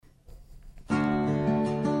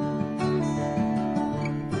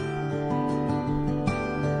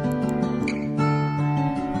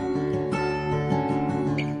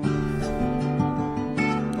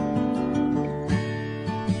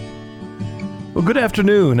Well, good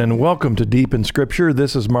afternoon and welcome to Deep in Scripture.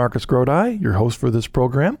 This is Marcus Grodi, your host for this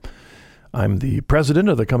program. I'm the president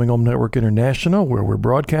of the Coming Home Network International, where we're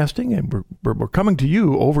broadcasting, and we're coming to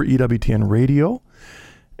you over EWTN Radio.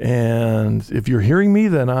 And if you're hearing me,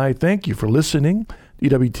 then I thank you for listening to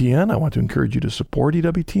EWTN. I want to encourage you to support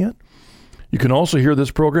EWTN. You can also hear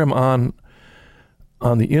this program on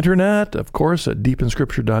the internet, of course, at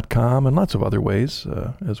deepinscripture.com and lots of other ways,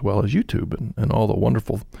 as well as YouTube and all the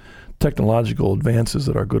wonderful technological advances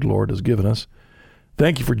that our good Lord has given us.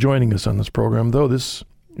 Thank you for joining us on this program, though this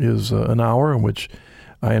is an hour in which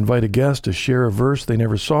I invite a guest to share a verse they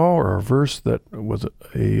never saw, or a verse that was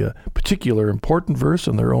a particular important verse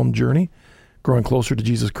in their own journey, growing closer to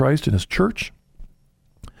Jesus Christ and His church.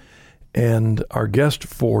 And our guest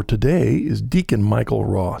for today is Deacon Michael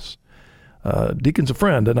Ross. Deacon's a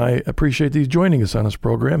friend, and I appreciate that he's joining us on this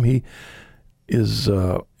program. He is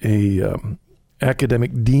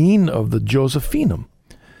academic dean of the Josephinum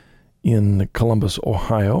in Columbus,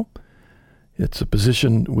 Ohio. It's a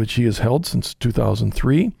position which he has held since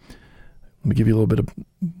 2003. Let me give you a little bit of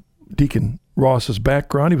Deacon Ross's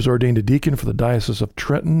background. He was ordained a deacon for the Diocese of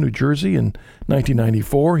Trenton, New Jersey in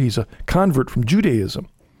 1994. He's a convert from Judaism.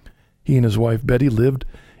 He and his wife Betty lived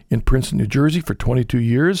in Princeton, New Jersey for 22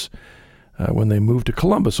 years when they moved to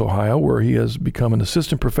Columbus, Ohio, where he has become an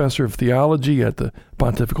assistant professor of theology at the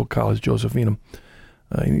Pontifical College Josephinum.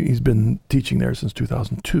 He's been teaching there since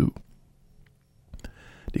 2002.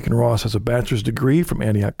 Deacon Ross has a bachelor's degree from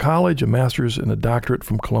Antioch College, a master's and a doctorate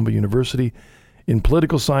from Columbia University in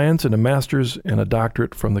political science, and a master's and a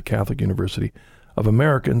doctorate from the Catholic University of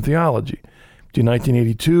America in theology. Between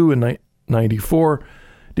 1982 and 1994,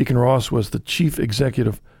 Deacon Ross was the chief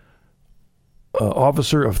executive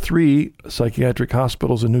officer of 3 psychiatric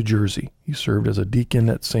hospitals in New Jersey. He served as a deacon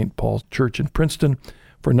at St. Paul's Church in Princeton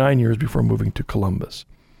for 9 years before moving to Columbus.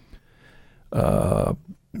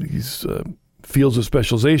 His fields of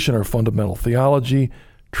specialization are fundamental theology,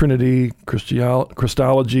 Trinity,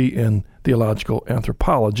 Christology, and theological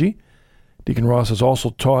anthropology. Deacon Ross has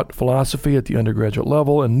also taught philosophy at the undergraduate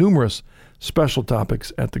level and numerous special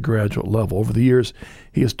topics at the graduate level. Over the years,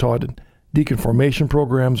 he has taught in deacon formation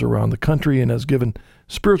programs around the country and has given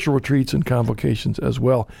spiritual retreats and convocations as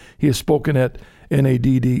well. He has spoken at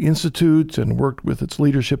NADD Institute and worked with its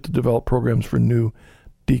leadership to develop programs for new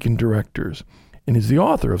deacon directors. And he's the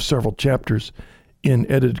author of several chapters in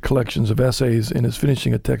edited collections of essays and is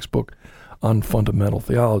finishing a textbook on fundamental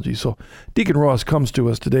theology. So Deacon Ross comes to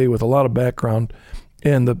us today with a lot of background,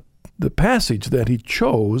 and the passage that he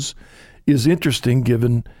chose is interesting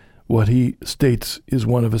given what he states is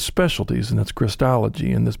one of his specialties, and that's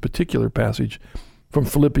Christology. And this particular passage from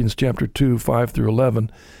Philippians chapter 2, 5 through 11,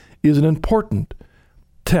 is an important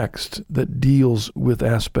text that deals with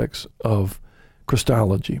aspects of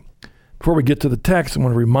Christology. Before we get to the text, I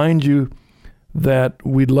want to remind you that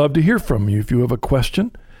we'd love to hear from you. If you have a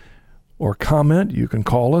question or comment, you can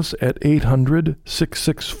call us at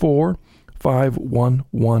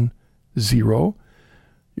 800-664-5110.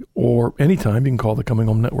 Or anytime, you can call the Coming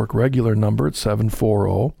Home Network regular number at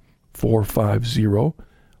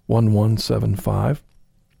 740-450-1175.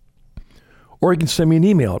 Or you can send me an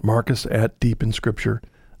email at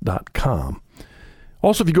marcus@deepinscripture.com.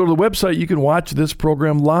 Also, if you go to the website, you can watch this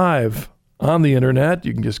program live on the internet.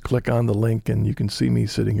 You can just click on the link and you can see me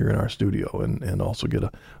sitting here in our studio and also get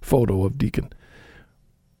a photo of Deacon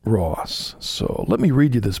Ross. So let me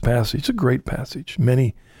read you this passage. It's a great passage.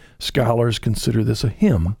 Many scholars consider this a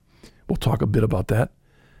hymn. We'll talk a bit about that.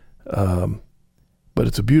 But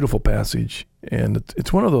it's a beautiful passage, and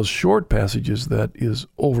it's one of those short passages that is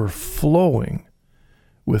overflowing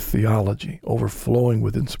with theology, overflowing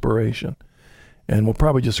with inspiration. And we'll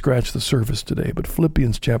probably just scratch the surface today. But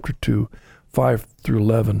Philippians chapter 2, 5 through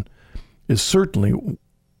 11 is certainly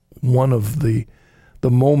one of the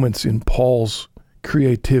moments in Paul's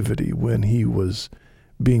creativity when he was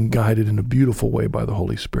being guided in a beautiful way by the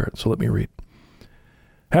Holy Spirit. So let me read.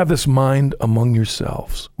 Have this mind among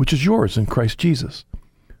yourselves, which is yours in Christ Jesus,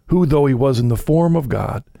 who, though he was in the form of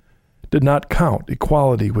God, did not count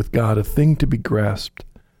equality with God a thing to be grasped,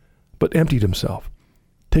 but emptied himself,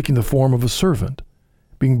 taking the form of a servant,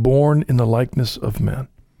 being born in the likeness of men.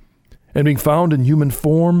 And being found in human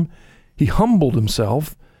form, he humbled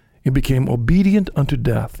himself and became obedient unto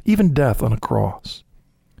death, even death on a cross.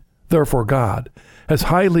 Therefore God has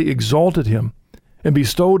highly exalted him and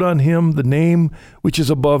bestowed on him the name which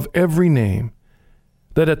is above every name,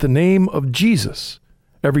 that at the name of Jesus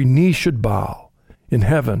every knee should bow, in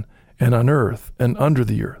heaven and on earth and under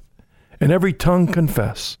the earth, and every tongue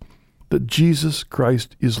confess that Jesus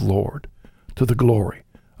Christ is Lord, to the glory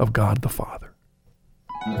of God the Father.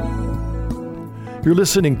 You're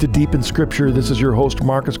listening to Deep in Scripture. This is your host,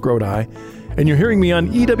 Marcus Grodi, and you're hearing me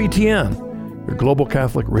on EWTN, your Global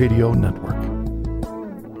Catholic Radio Network.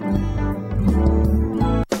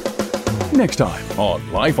 Next time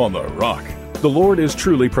on Life on the Rock, the Lord is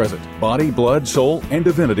truly present, body, blood, soul, and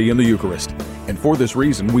divinity in the Eucharist. And for this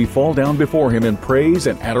reason, we fall down before Him in praise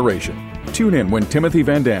and adoration. Tune in when Timothy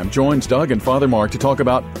Van Dam joins Doug and Father Mark to talk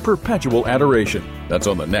about perpetual adoration. That's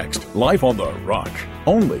on the next Life on the Rock,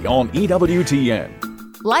 only on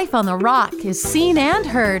EWTN. Life on the Rock is seen and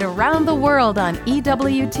heard around the world on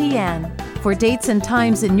EWTN. For dates and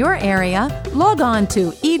times in your area, log on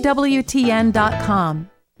to EWTN.com.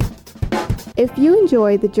 If you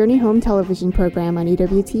enjoy the Journey Home television program on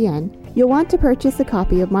EWTN, you'll want to purchase a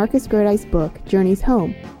copy of Marcus Grodi's book, Journeys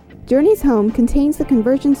Home. Journeys Home contains the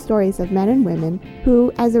conversion stories of men and women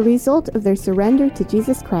who, as a result of their surrender to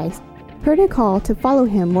Jesus Christ, heard a call to follow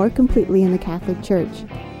Him more completely in the Catholic Church.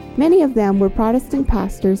 Many of them were Protestant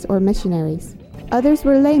pastors or missionaries. Others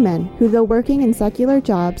were laymen who, though working in secular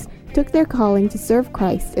jobs, took their calling to serve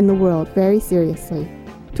Christ in the world very seriously.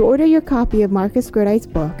 To order your copy of Marcus Grodi's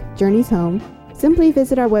book, Journeys Home, simply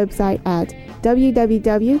visit our website at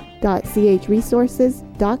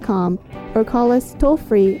www.chresources.com or call us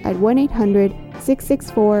toll-free at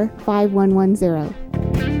 1-800-664-5110.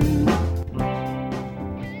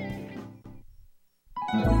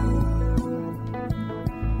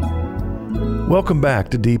 Welcome back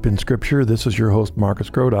to Deep in Scripture. This is your host, Marcus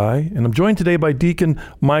Grodi, and I'm joined today by Deacon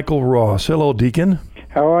Michael Ross. Hello, Deacon.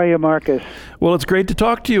 How are you, Marcus? Well, it's great to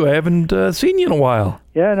talk to you. I haven't seen you in a while.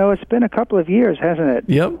 Yeah, no, it's been a couple of years, hasn't it?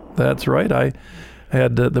 Yep, that's right. I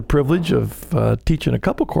had the privilege of teaching a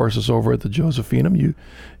couple courses over at the Josephinum.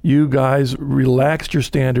 You guys relaxed your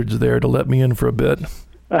standards there to let me in for a bit.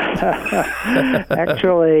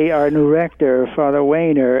 Actually, our new rector, Father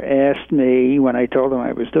Wayner, asked me when I told him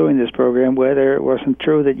I was doing this program whether it wasn't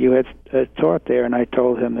true that you had taught there, and I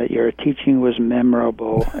told him that your teaching was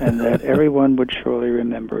memorable and that everyone would surely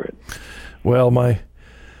remember it. Well, my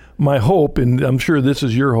hope, and I'm sure this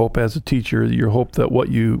is your hope as a teacher, your hope that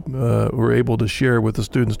what you were able to share with the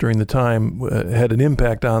students during the time had an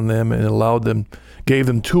impact on them and gave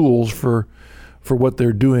them tools for what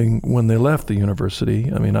they're doing when they left the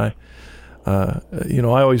university. I mean, I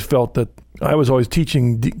always felt that I was always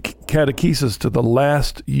teaching catechesis to the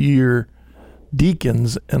last year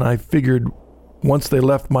deacons, and I figured once they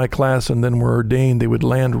left my class and then were ordained, they would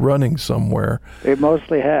land running somewhere. They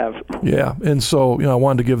mostly have. Yeah, and so I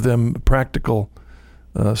wanted to give them practical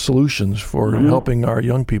solutions for helping our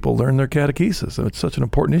young people learn their catechesis. And it's such an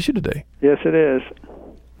important issue today. Yes, it is.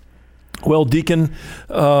 Well, Deacon,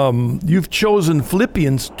 you've chosen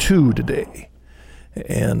Philippians 2 today.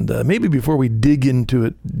 And maybe before we dig into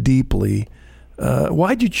it deeply,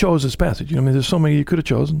 why'd you choose this passage? I mean, there's so many you could have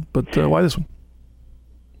chosen, but why this one?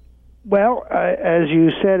 Well, as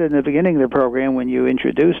you said in the beginning of the program when you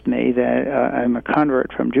introduced me, that I'm a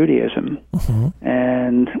convert from Judaism.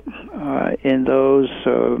 And in those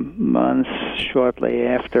months shortly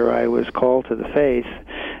after I was called to the faith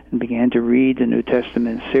and began to read the New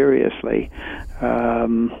Testament seriously,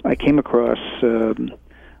 I came across the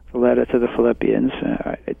letter to the Philippians.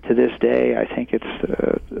 To this day, I think it's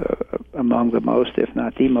among the most, if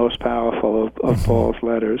not the most powerful of Paul's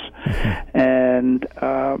letters. And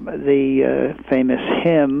the famous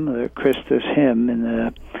hymn, the Christus hymn, in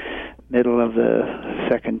the middle of the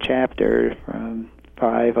second chapter, from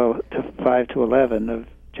 5 to 11 of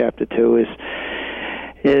chapter 2,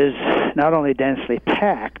 is not only densely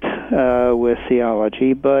packed with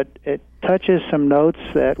theology, but it touches some notes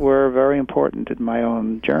that were very important in my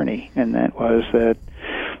own journey, and that was that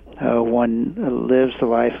one lives the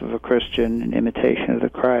life of a Christian in imitation of the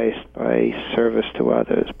Christ by service to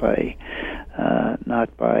others, by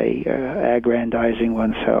not by aggrandizing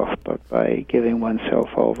oneself, but by giving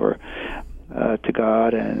oneself over to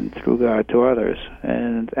God and through God to others.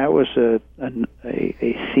 And that was a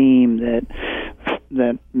theme that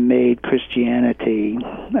made Christianity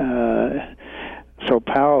so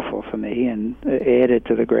powerful for me and added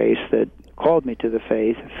to the grace that called me to the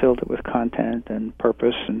faith, filled it with content and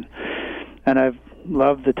purpose, and I've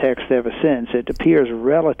loved the text ever since. It appears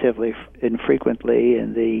relatively infrequently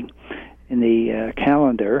in the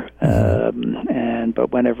calendar,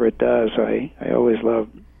 but whenever it does, I always love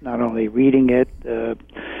not only reading it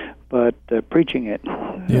but preaching it.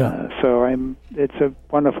 It's a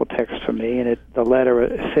wonderful text for me, and the letter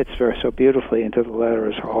fits so beautifully into the letter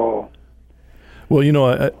as a whole. Well,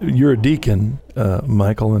 you're a deacon,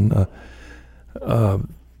 Michael, and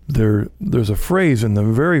there's a phrase in the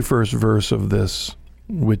very first verse of this,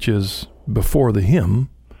 which is before the hymn,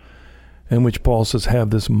 in which Paul says, have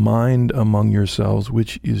this mind among yourselves,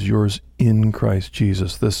 which is yours in Christ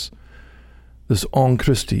Jesus. This en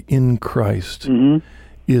Christi, in Christ,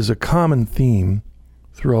 is a common theme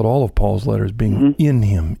throughout all of Paul's letters, being in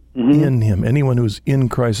him, in him. Anyone who's in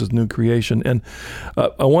Christ is new creation. And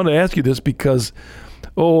I want to ask you this because,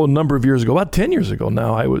 a number of years ago, about 10 years ago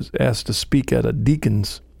now, I was asked to speak at a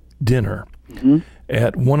deacon's dinner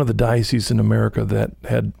at one of the dioceses in America that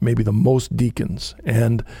had maybe the most deacons.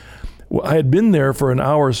 And I had been there for an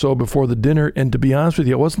hour or so before the dinner, and to be honest with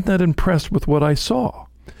you, I wasn't that impressed with what I saw.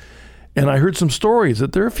 And I heard some stories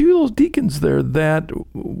that there are a few of those deacons there that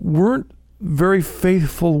weren't very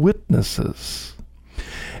faithful witnesses.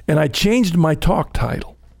 And I changed my talk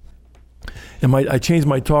title. And I changed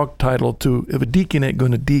my talk title to, if a deacon ain't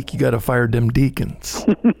going to deek, you got to fire them deacons.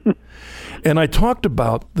 And I talked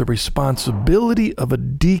about the responsibility of a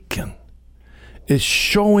deacon is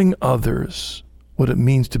showing others what it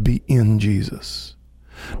means to be in Jesus.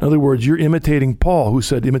 In other words, you're imitating Paul, who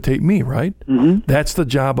said, imitate me, right? That's the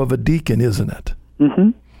job of a deacon, isn't it?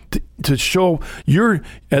 To show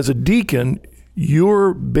as a deacon,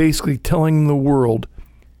 you're basically telling the world,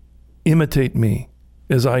 imitate me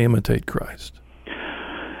as I imitate Christ.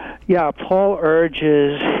 Yeah, Paul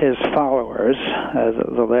urges his followers,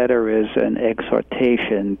 the letter is an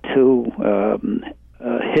exhortation to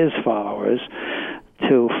his followers,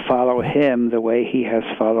 to follow him the way he has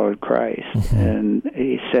followed Christ. And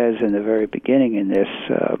he says in the very beginning in this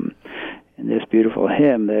beautiful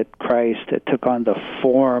hymn that Christ took on the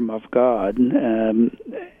form of God. And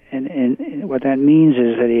what that means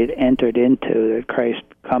is that he had entered into, that Christ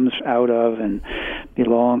comes out of and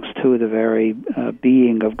belongs to the very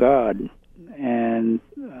being of God. And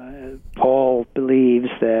Paul believes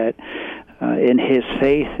that in his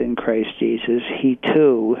faith in Christ Jesus, he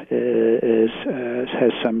too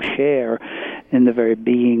has some share in the very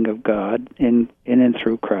being of God in and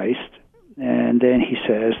through Christ. And then he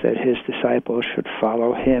says that his disciples should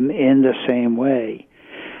follow him in the same way.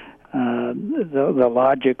 The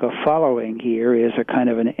logic of following here is a kind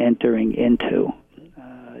of an entering into.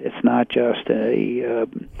 It's not just a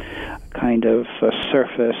kind of a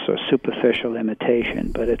surface or superficial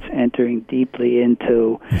imitation, but it's entering deeply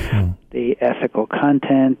into the ethical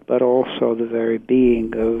content, but also the very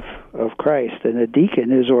being of Christ. And the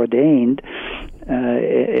deacon is ordained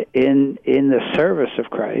in the service of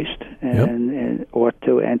Christ and ought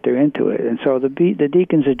to enter into it. And so the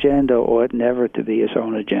deacon's agenda ought never to be his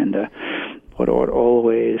own agenda, but ought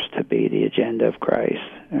always to be the agenda of Christ.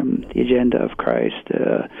 The agenda of Christ,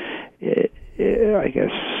 I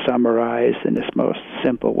guess, summarized in this most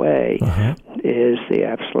simple way, is the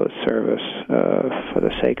absolute service for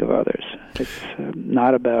the sake of others. It's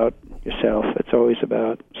not about yourself. It's always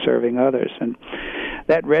about serving others. And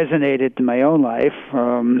that resonated in my own life,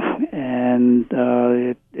 and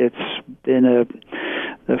it's been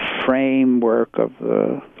the framework of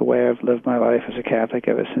the way I've lived my life as a Catholic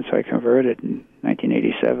ever since I converted in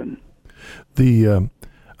 1987.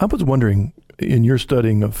 I was wondering, in your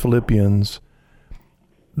studying of Philippians,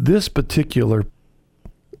 this particular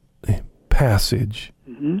passage,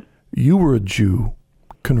 you were a Jew,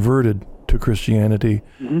 converted to Christianity.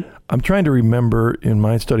 I'm trying to remember in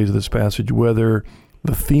my studies of this passage whether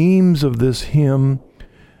the themes of this hymn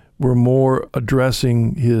were more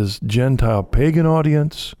addressing his Gentile pagan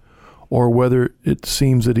audience, or whether it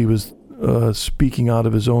seems that he was speaking out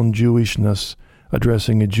of his own Jewishness,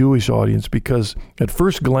 addressing a Jewish audience, because at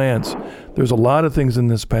first glance, there's a lot of things in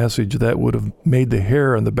this passage that would have made the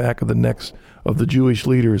hair on the back of the necks of the Jewish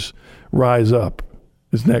leaders rise up.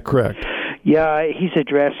 Isn't that correct? Yeah, he's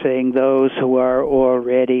addressing those who are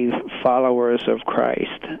already followers of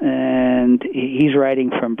Christ. And he's writing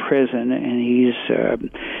from prison, and he's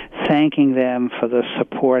thanking them for the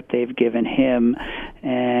support they've given him,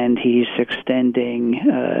 and he's extending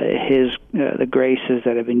the graces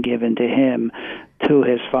that have been given to him to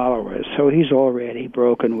his followers. So he's already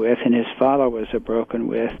broken with, and his followers are broken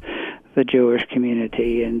with, the Jewish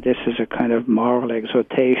community, and this is a kind of moral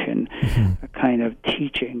exhortation, a kind of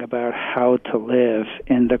teaching about how to live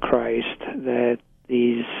in the Christ that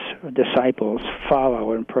these disciples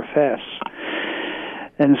follow and profess.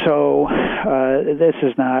 And so this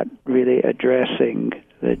is not really addressing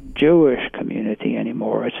the Jewish community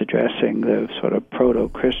anymore. It's addressing the sort of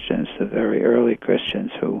proto-Christians, the very early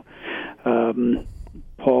Christians who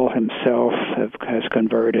Paul himself has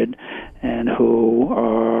converted, and who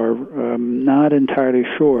are not entirely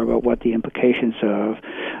sure about what the implications of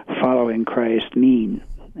following Christ mean.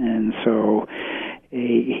 And so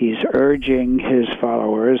he's urging his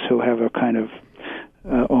followers, who have a kind of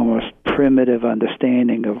almost primitive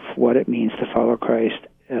understanding of what it means to follow Christ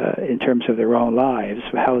in terms of their own lives,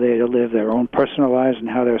 how they to live their own personal lives and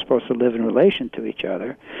how they're supposed to live in relation to each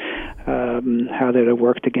other, how they're to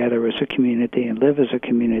work together as a community and live as a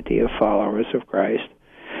community of followers of Christ.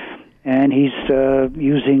 And he's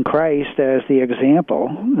using Christ as the example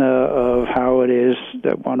of how it is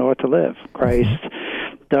that one ought to live. Christ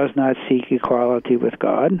does not seek equality with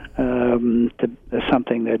God,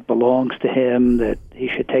 something that belongs to him, that he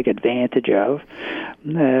should take advantage of,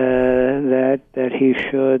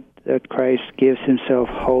 that Christ gives himself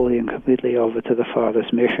wholly and completely over to the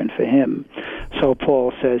Father's mission for him. So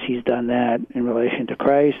Paul says he's done that in relation to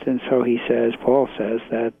Christ, and so Paul says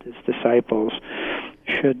that his disciples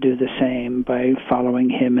should do the same by following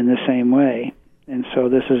him in the same way. And so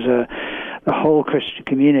this is the whole Christian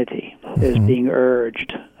community is being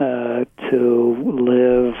urged to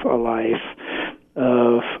live a life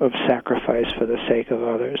of sacrifice for the sake of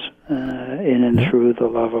others in and through the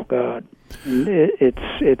love of God. And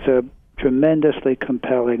it's a tremendously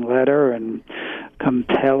compelling letter and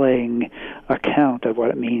compelling account of what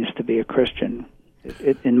it means to be a Christian.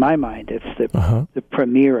 In my mind, it's the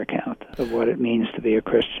premier account of what it means to be a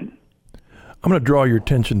Christian. I'm going to draw your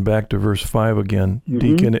attention back to verse 5 again,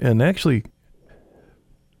 Deacon, and actually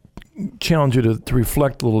challenge you to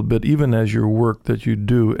reflect a little bit, even as your work that you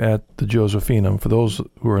do at the Josephinum. For those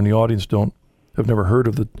who are in the audience have never heard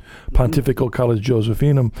of the Pontifical College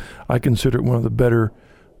Josephinum, I consider it one of the better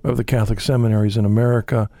of the Catholic seminaries in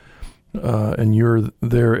America, and you're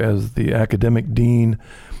there as the academic dean.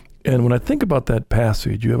 And when I think about that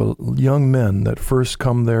passage, you have young men that first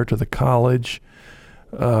come there to the college,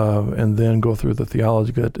 and then go through the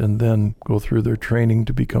theology, and then go through their training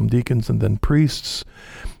to become deacons and then priests.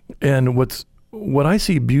 And what I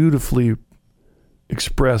see beautifully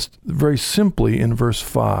expressed very simply in verse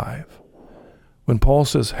 5, when Paul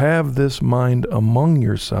says, "Have this mind among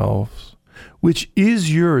yourselves, which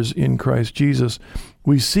is yours in Christ Jesus,"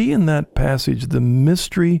 we see in that passage the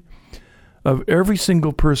mystery of every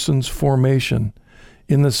single person's formation,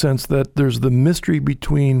 in the sense that there's the mystery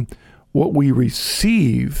between what we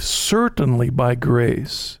receive, certainly by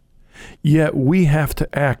grace, yet we have to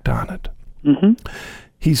act on it.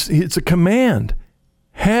 It's a command,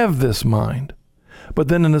 have this mind. But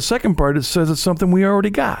then in the second part, it says it's something we already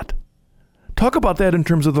got. Talk about that in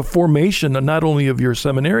terms of the formation, not only of your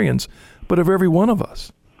seminarians, but of every one of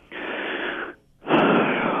us.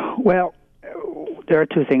 Well, there are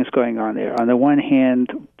two things going on there. On the one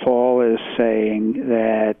hand, Paul is saying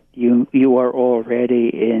that you are already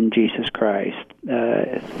in Jesus Christ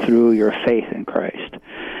through your faith in Christ.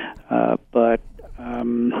 But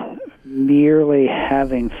merely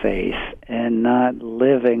having faith and not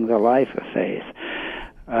living the life of faith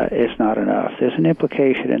is not enough. There's an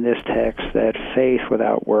implication in this text that faith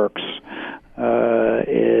without works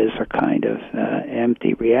is a kind of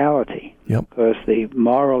empty reality. Yep. Because the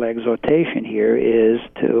moral exhortation here is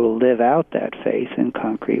to live out that faith in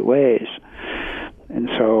concrete ways. And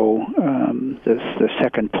so the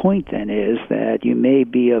second point then is that you may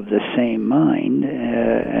be of the same mind,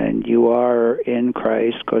 and you are in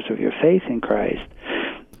Christ because of your faith in Christ,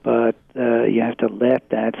 but you have to let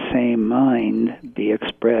that same mind be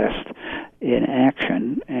expressed in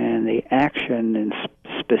action, and the action and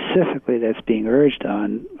specifically that's being urged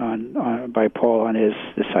on by Paul on his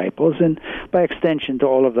disciples, and by extension to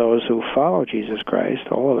all of those who follow Jesus Christ,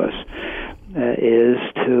 all of us, is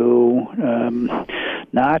to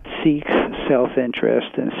not seek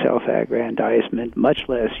self-interest and self-aggrandizement, much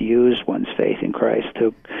less use one's faith in Christ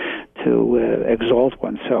to exalt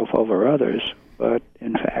oneself over others, but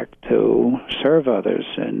in fact to serve others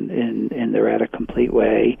in the rather complete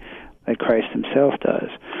way that Christ himself does.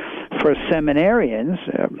 For seminarians,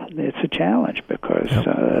 it's a challenge because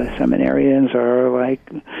seminarians are like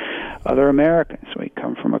other Americans. We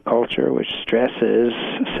come from a culture which stresses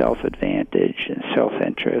self-advantage and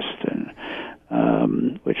self-interest,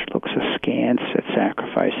 and which looks askance at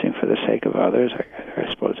sacrificing for the sake of others, I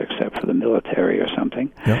suppose, except for the military or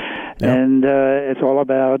something. And it's all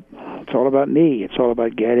about me. It's all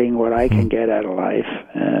about getting what I can get out of life,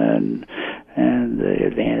 and the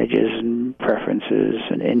advantages and preferences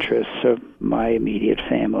and interests of my immediate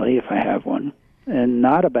family, if I have one, and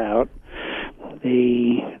not about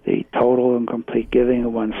the total and complete giving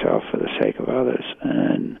of oneself for the sake of others.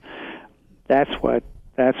 And that's what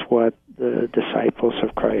the disciples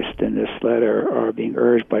of Christ in this letter are being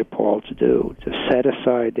urged by Paul to do, to set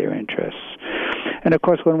aside their interests. And of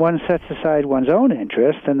course, when one sets aside one's own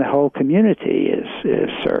interest, then the whole community is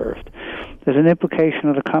served. There's an implication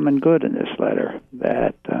of the common good in this letter,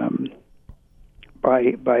 that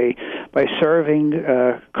by serving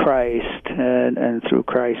Christ and through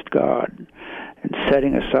Christ God, and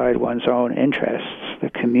setting aside one's own interests, the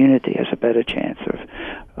community has a better chance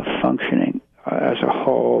of functioning as a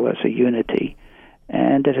whole, as a unity,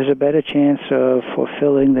 and it has a better chance of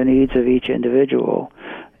fulfilling the needs of each individual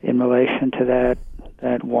in relation to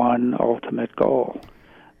that one ultimate goal.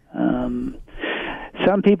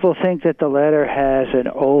 Some people think that the letter has an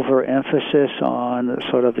overemphasis on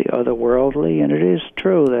sort of the otherworldly, and it is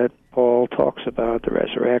true that Paul talks about the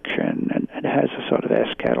resurrection, and it has a sort of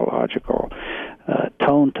eschatological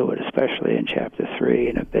tone to it, especially in chapter 3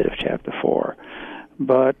 and a bit of chapter 4.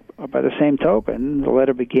 But by the same token, the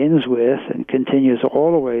letter begins with and continues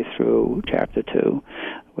all the way through chapter 2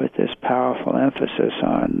 with this powerful emphasis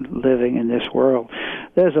on living in this world.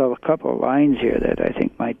 There's a couple of lines here that I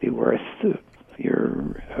think might be worth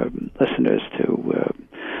your listeners to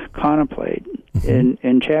contemplate.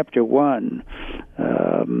 In chapter 1,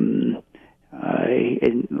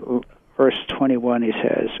 in verse 21, he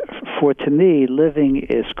says, "For to me living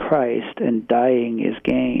is Christ and dying is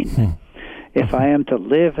gain. If I am to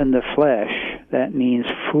live in the flesh, that means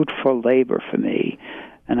fruitful labor for me,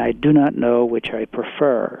 and I do not know which I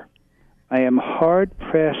prefer. I am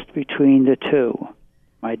hard-pressed between the two.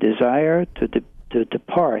 My desire to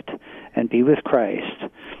depart and be with Christ,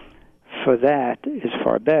 for that is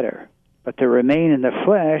far better. But to remain in the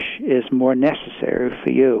flesh is more necessary for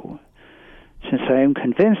you. Since I am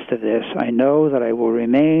convinced of this, I know that I will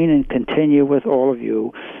remain and continue with all of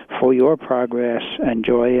you for your progress and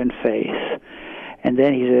joy and faith." And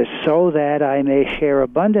then he says, "So that I may share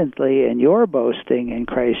abundantly in your boasting in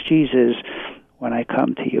Christ Jesus when I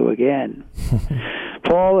come to you again."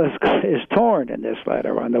 Paul is torn in this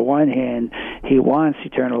letter. On the one hand, he wants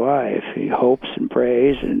eternal life. He hopes and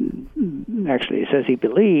prays, and actually he says he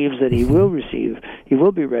believes that he will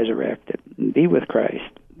be resurrected and be with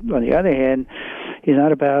Christ. On the other hand, he's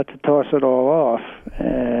not about to toss it all off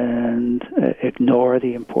and ignore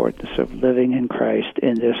the importance of living in Christ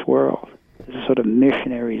in this world. There's a sort of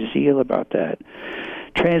missionary zeal about that.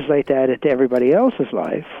 Translate that into everybody else's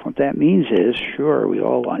life. What that means is, sure, we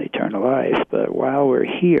all want eternal life, but while we're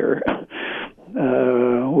here,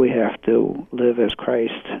 we have to live as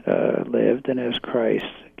Christ lived and as Christ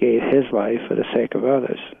gave his life for the sake of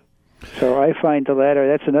others. So I find the letter,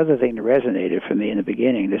 that's another thing that resonated for me in the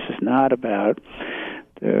beginning. This is not about,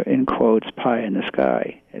 in quotes, pie in the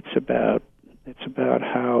sky. It's about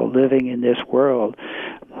how living in this world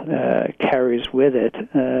carries with it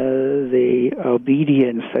the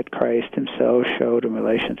obedience that Christ himself showed in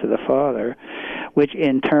relation to the Father, which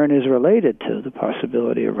in turn is related to the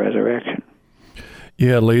possibility of resurrection.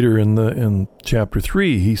 Yeah, later in chapter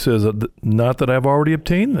 3, he says, "Not that I've already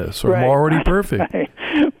obtained this, or I'm already perfect." Right.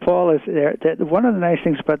 Paul is there. One of the nice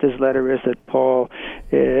things about this letter is that Paul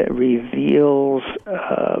reveals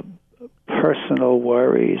personal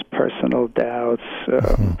worries, personal doubts.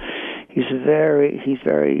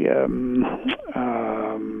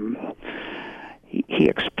 He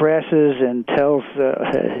expresses and tells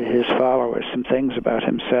his followers some things about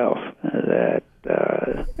himself that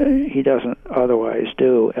he doesn't otherwise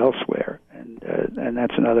do elsewhere, and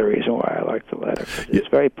that's another reason why I like the letter. It's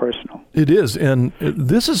very personal. It is, and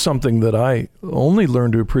this is something that I only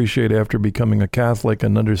learned to appreciate after becoming a Catholic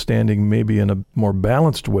and understanding maybe in a more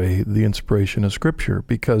balanced way the inspiration of Scripture,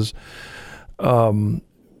 because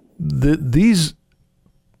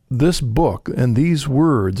this book and these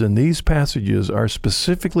words and these passages are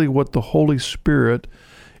specifically what the Holy Spirit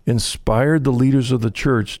inspired the leaders of the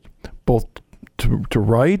church both to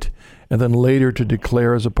write and then later to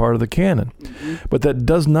declare as a part of the canon. But that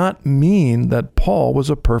does not mean that Paul was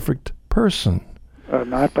a perfect person.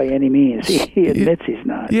 Not by any means. He admits he's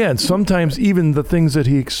not. Yeah, and sometimes even the things that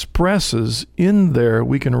he expresses in there,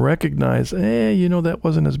 we can recognize, that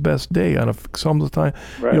wasn't his best day on some of the time.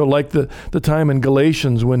 Right. Like the time in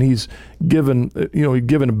Galatians when he's given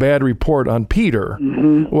a bad report on Peter.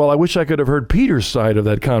 Mm-hmm. Well, I wish I could have heard Peter's side of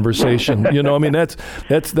that conversation.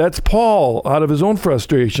 That's Paul out of his own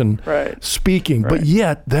frustration speaking. Right. But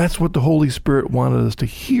yet, that's what the Holy Spirit wanted us to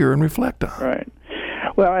hear and reflect on. Right.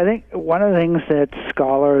 Well, I think one of the things that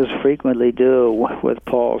scholars frequently do with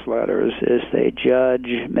Paul's letters is they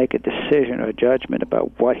make a decision or judgment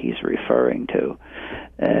about what he's referring to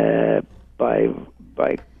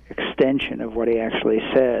by extension of what he actually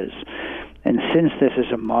says. And since this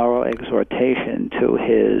is a moral exhortation to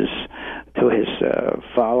his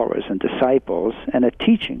followers and disciples, and a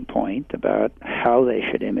teaching point about how they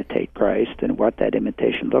should imitate Christ and what that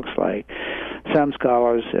imitation looks like, some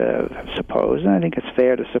scholars suppose, and I think it's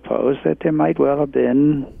fair to suppose, that there might well have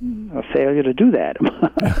been a failure to do that,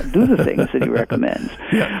 do the things that he recommends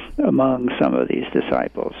among some of these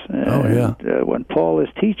disciples. When Paul is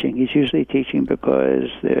teaching, he's usually teaching because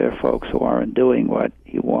there are folks who aren't doing what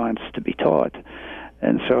he wants to be taught.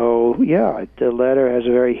 And so, the letter has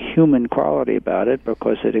a very human quality about it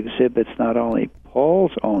because it exhibits not only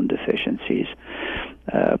Paul's own deficiencies,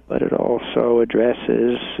 but it also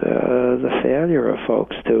addresses the failure of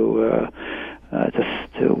folks to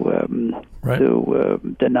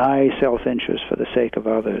deny self-interest for the sake of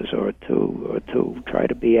others, or to try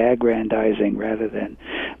to be aggrandizing rather than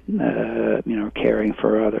caring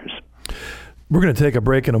for others. We're going to take a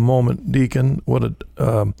break in a moment, Deacon. When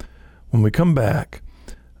we come back,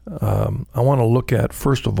 I want to look at,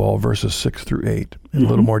 first of all, verses 6 through 8 in a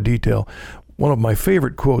little more detail. One of my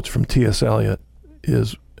favorite quotes from T.S. Eliot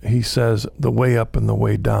is, he says, the way up and the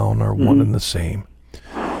way down are one and the same.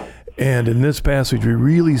 And in this passage, we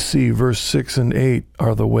really see verse 6 and 8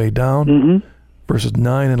 are the way down. Verses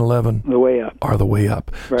 9 and 11 the way up. Are the way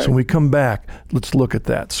up. Right. So when we come back, let's look at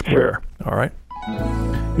that square. Sure. All right?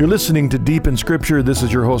 You're listening to Deep in Scripture. This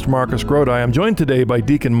is your host, Marcus Grodi. I'm joined today by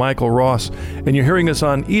Deacon Michael Ross, and you're hearing us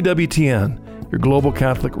on EWTN, your Global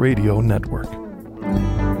Catholic Radio Network.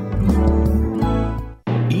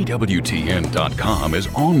 EWTN.com is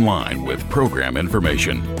online with program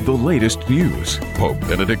information, the latest news, Pope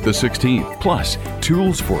Benedict XVI, plus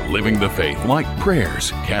tools for living the faith like prayers,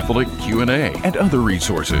 Catholic Q&A, and other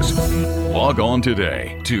resources. Log on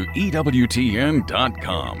today to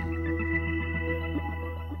EWTN.com.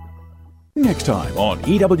 Next time on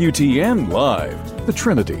EWTN Live, the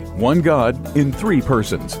Trinity, one God in three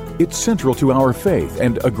persons. It's central to our faith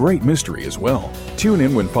and a great mystery as well. Tune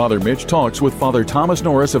in when Father Mitch talks with Father Thomas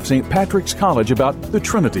Norris of St. Patrick's College about the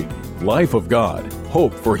Trinity, life of God,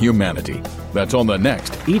 hope for humanity. That's on the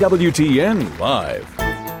next EWTN Live.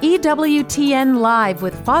 EWTN Live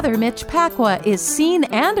with Father Mitch Pacwa is seen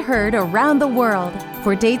and heard around the world.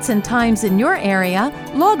 For dates and times in your area,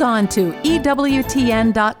 log on to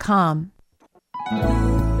EWTN.com.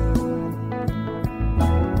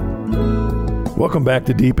 Welcome back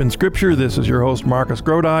to Deep in Scripture. This is your host, Marcus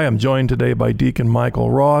Grodi. I'm joined today by Deacon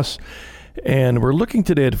Michael Ross, and we're looking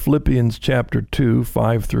today at Philippians chapter 2,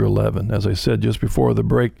 5 through 11. As I said just before the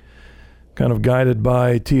break, kind of guided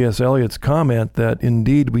by T.S. Eliot's comment that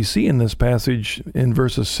indeed we see in this passage in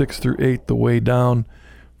verses 6 through 8 the way down,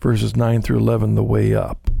 verses 9 through 11 the way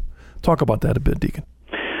up. Talk about that a bit, Deacon.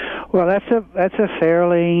 Well, that's a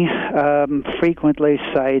fairly frequently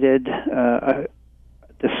cited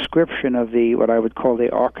description of what I would call the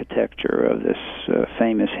architecture of this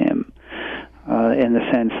famous hymn, in the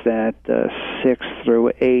sense that 6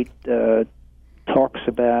 through 8 talks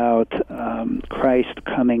about Christ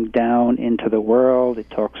coming down into the world. It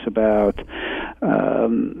talks about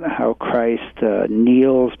how Christ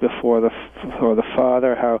kneels before the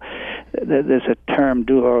Father. How there's a term,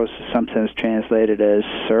 doulos, sometimes translated as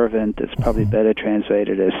servant. It's probably better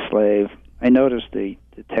translated as slave. I noticed the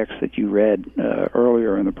text that you read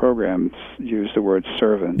earlier in the program used the word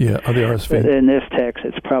servant. Yeah, the RSV. In this text,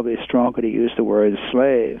 it's probably stronger to use the word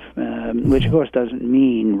slave, which of course doesn't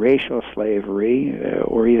mean racial slavery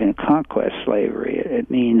or even conquest slavery.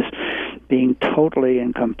 It means being totally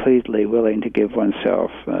and completely willing to give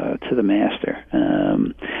oneself to the master.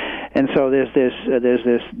 And so there's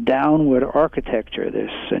this downward architecture,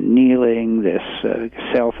 this kneeling, this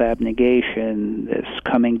self-abnegation, this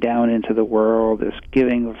coming down into the world, this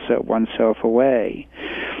giving oneself away.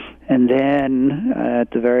 And then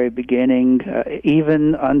at the very beginning,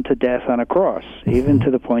 even unto death on a cross, even to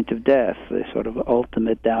the point of death, the sort of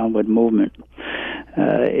ultimate downward movement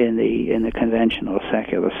in the conventional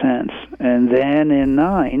secular sense. And then in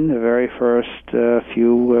 9, the very first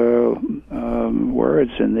few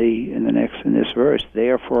words in this verse,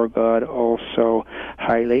 therefore God also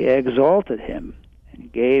highly exalted him and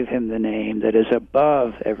gave him the name that is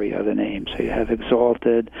above every other name. So you have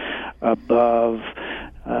exalted, above,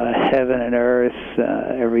 heaven and earth,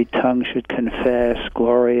 every tongue should confess,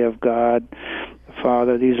 glory of God the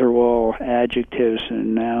Father. These are all adjectives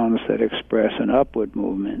and nouns that express an upward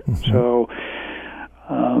movement. So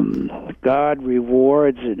God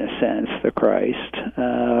rewards, in a sense, the Christ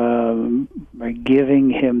by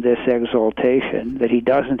giving him this exaltation that he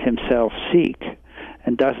doesn't himself seek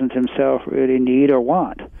and doesn't himself really need or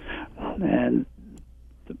want. And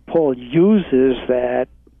Paul uses that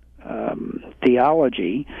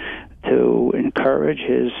theology to encourage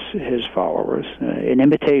his followers, in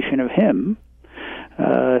imitation of him,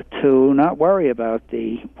 to not worry about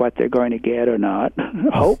what they're going to get or not,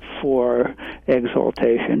 hope for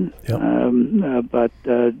exaltation, but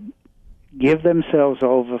give themselves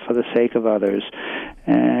over for the sake of others,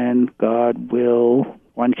 and God will,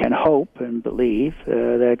 one can hope and believe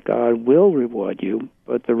that God will reward you,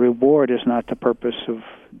 but the reward is not the purpose of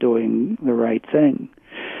doing the right thing.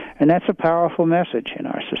 And that's a powerful message in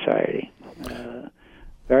our society.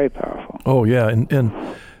 Very powerful. Oh, yeah.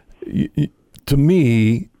 And to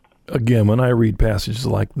me, again, when I read passages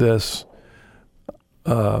like this,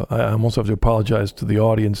 I almost have to apologize to the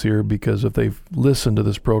audience here, because if they've listened to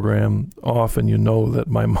this program, often you know that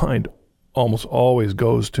my mind almost always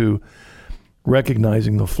goes to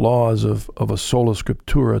recognizing the flaws of a sola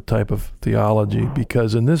scriptura type of theology,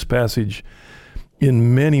 because in this passage,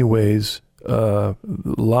 in many ways, a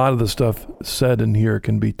lot of the stuff said in here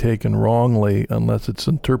can be taken wrongly unless it's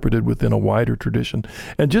interpreted within a wider tradition.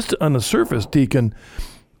 And just on the surface, Deacon,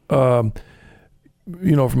 from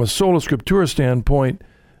a sola scriptura standpoint,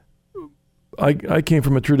 I came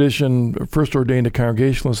from a tradition, first ordained a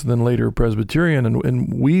Congregationalist and then later a Presbyterian,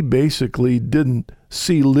 and we basically didn't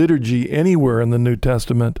see liturgy anywhere in the New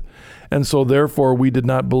Testament. And so therefore we did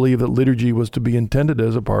not believe that liturgy was to be intended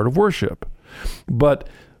as a part of worship. But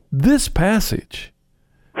this passage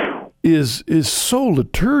is so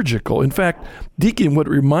liturgical. In fact, Deacon, what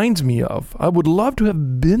it reminds me of, I would love to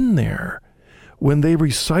have been there when they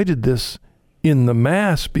recited this in the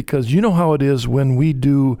Mass, because you know how it is when we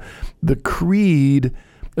do the creed,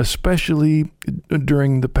 especially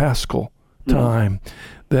during the Paschal time,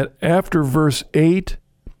 that after verse 8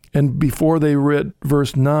 and before they read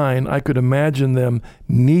verse 9, I could imagine them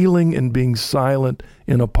kneeling and being silent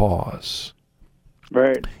in a pause.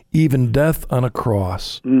 Right. Even death on a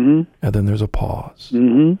cross. Mm-hmm. And then there's a pause.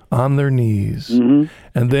 Mm-hmm. On their knees. Mm-hmm.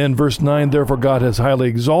 And then verse 9, therefore God has highly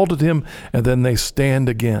exalted him, and then they stand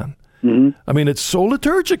again. Mm-hmm. I mean, it's so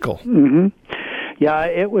liturgical. Mm-hmm. Yeah,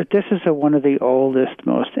 this is one of the oldest,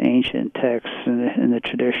 most ancient texts in the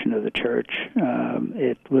tradition of the Church.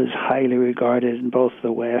 It was highly regarded in both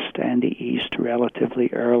the West and the East relatively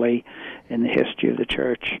early in the history of the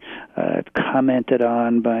Church. Commented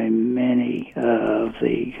on by many of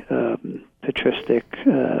the patristic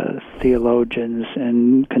theologians,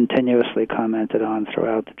 and continuously commented on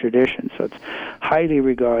throughout the tradition. So it's highly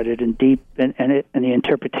regarded and deep, and the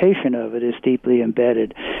interpretation of it is deeply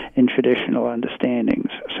embedded in traditional understandings.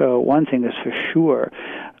 So one thing is for sure,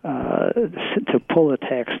 to pull a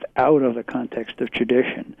text out of the context of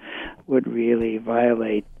tradition would really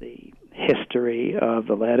violate the history of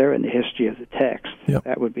the letter and the history of the text. Yep.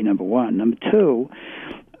 That would be number one. Number two,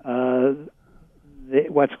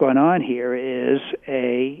 what's going on here is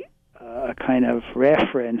a kind of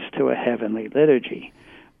reference to a heavenly liturgy.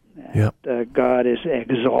 Yep. God is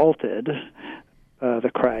exalted,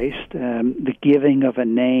 the Christ. The giving of a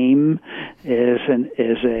name is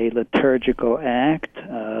a liturgical act.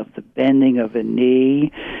 The bending of a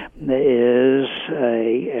knee is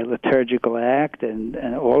a liturgical act, and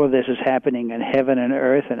all of this is happening in heaven and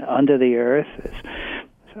earth and under the earth.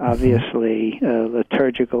 It's obviously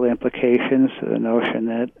liturgical implications, the notion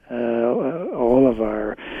that all of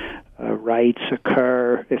our rites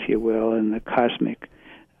occur, if you will, in the cosmic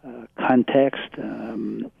context.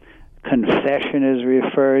 Confession is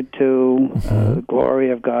referred to, the glory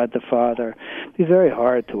of God the Father. It'd be very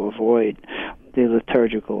hard to avoid the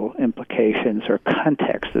liturgical implications, or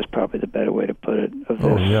context is probably the better way to put it, of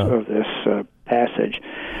this passage.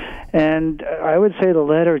 And I would say the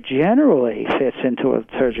letter generally fits into a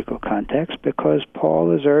liturgical context, because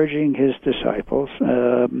Paul is urging his disciples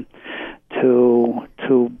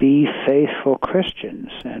to be faithful Christians.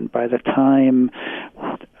 And by the time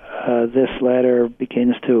this letter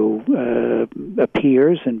begins to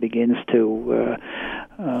appears and begins to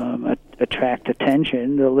attract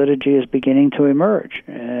attention, the liturgy is beginning to emerge.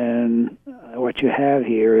 And what you have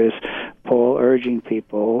here is Paul urging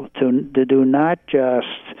people to do not just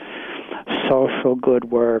social good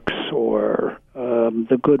works or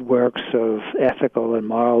the good works of ethical and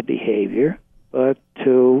moral behavior, but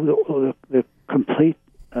to the complete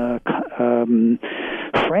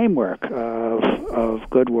framework of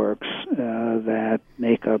good works that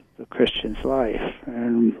make up the Christian's life.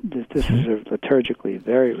 And this is a liturgically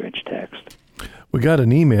very rich text. We got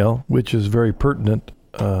an email, which is very pertinent,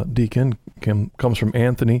 Deacon, comes from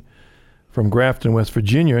Anthony from Grafton, West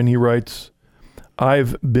Virginia, and he writes,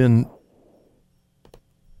 I've been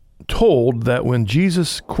told that when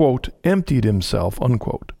Jesus, quote, emptied himself,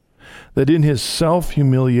 unquote, that in his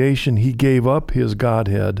self-humiliation he gave up his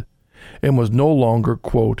Godhead and was no longer,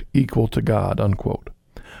 quote, equal to God, unquote.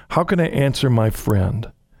 How can I answer my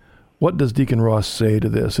friend? What does Deacon Ross say to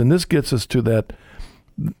this? And this gets us to that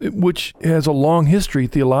which has a long history,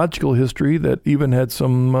 theological history, that even had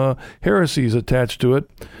some heresies attached to it.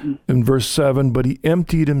 In verse 7, but he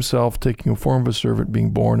emptied himself, taking a form of a servant,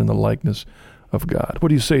 being born in the likeness of God. What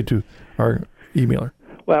do you say to our emailer?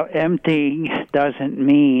 Well, emptying doesn't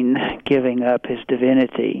mean giving up his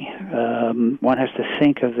divinity. One has to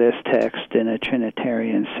think of this text in a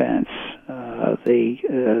Trinitarian sense.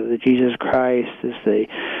 The Jesus Christ is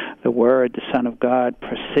the Word, the Son of God,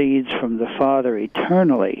 proceeds from the Father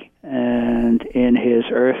eternally, and in his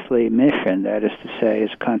earthly mission, that is to say,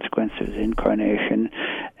 as a consequence of his incarnation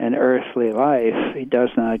and earthly life, he does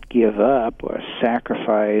not give up or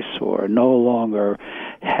sacrifice or no longer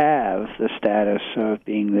have the status of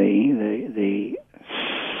being the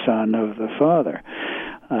Son of the Father.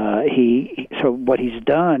 So what he's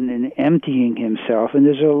done in emptying himself, and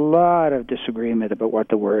there's a lot of disagreement about what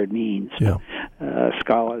the word means. Yeah.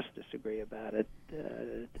 Scholars disagree about it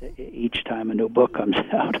each time a new book comes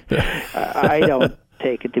out. I don't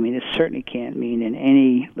take it to mean, it certainly can't mean in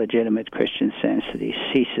any legitimate Christian sense that he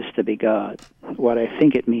ceases to be God. What I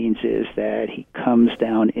think it means is that he comes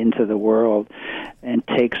down into the world and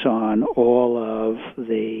takes on all of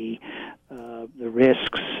the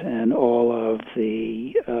risks and all of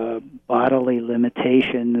the bodily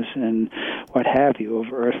limitations and what have you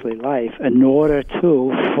of earthly life in order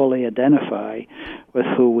to fully identify with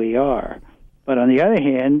who we are. But on the other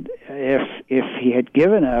hand, if he had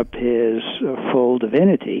given up his full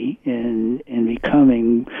divinity in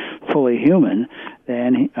becoming fully human,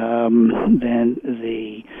 then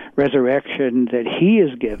the resurrection that he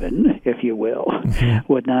is given, if you will,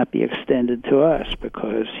 would not be extended to us,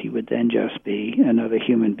 because he would then just be another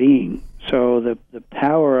human being. So the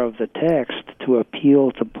power of the text to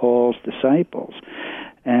appeal to Paul's disciples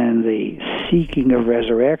and the seeking of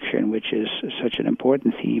resurrection, which is such an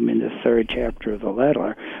important theme in the 3rd chapter of the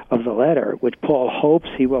letter, which Paul hopes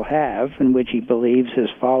he will have, and which he believes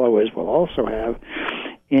his followers will also have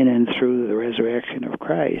in and through the resurrection of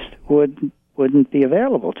Christ, wouldn't be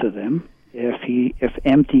available to them if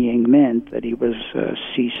emptying meant that he was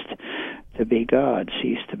ceased to be God,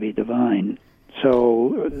 ceased to be divine.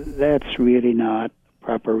 So that's really not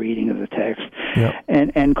proper reading of the text,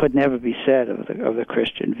 and could never be said of the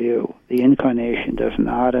Christian view. The incarnation does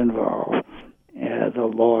not involve the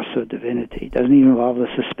loss of divinity. It doesn't even involve the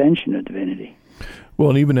suspension of divinity. Well,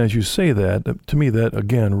 and even as you say that, to me that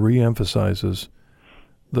again reemphasizes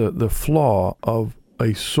the flaw of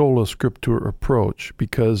a sola scriptura approach,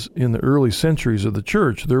 because in the early centuries of the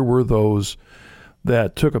church, there were those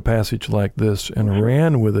that took a passage like this and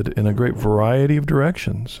ran with it in a great variety of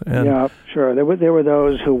directions. And yeah, sure. There were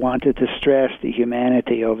those who wanted to stress the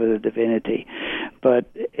humanity over the divinity, but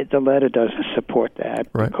the letter doesn't support that,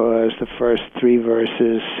 right, because the first 3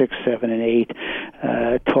 verses, 6, 7, and 8,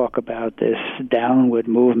 talk about this downward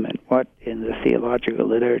movement, what in the theological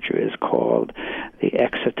literature is called the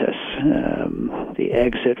exitus, the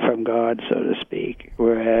exit from God, so to speak,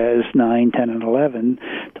 whereas 9, 10, and 11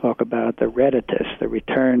 talk about the reditus, the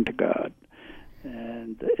return to God.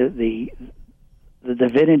 And the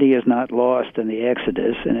divinity is not lost in the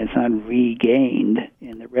exodus, and it's not regained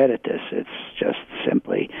in the reditus. It's just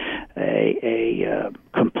simply a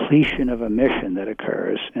completion of a mission that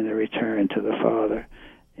occurs in the return to the Father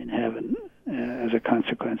in heaven as a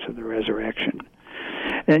consequence of the resurrection.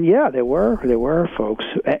 And yeah, there were folks.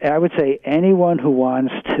 I would say anyone who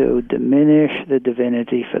wants to diminish the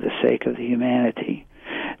divinity for the sake of the humanity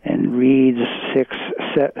and reads 6,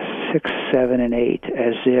 7, and 8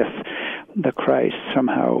 as if the Christ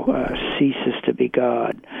somehow ceases to be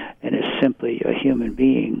God and is simply a human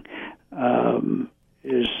being,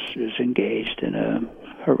 is engaged in a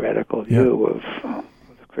heretical view of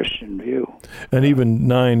the Christian view. And even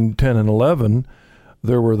 9, 10, and 11,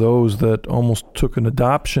 there were those that almost took an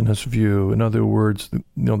adoptionist view. In other words,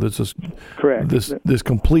 there's this correct this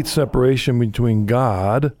complete separation between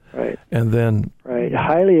God, right, and then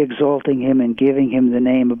highly exalting him and giving him the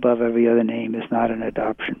name above every other name is not an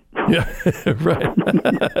adoption. Yeah, right.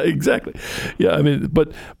 Exactly. Yeah, I mean,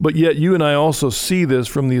 but yet you and I also see this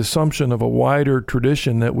from the assumption of a wider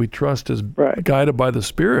tradition that we trust is guided by the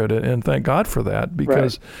Spirit, and thank God for that,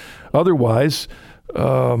 because otherwise,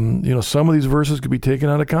 some of these verses could be taken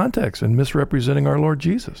out of context and misrepresenting our Lord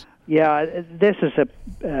Jesus. Yeah, this is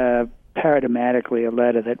paradigmatically a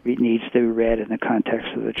letter that needs to be read in the context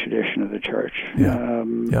of the tradition of the church.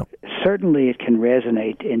 Certainly it can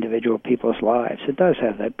resonate to individual people's lives. It does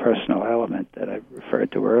have that personal element that I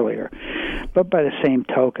referred to earlier. But by the same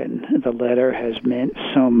token, the letter has meant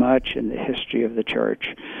so much in the history of the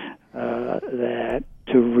church that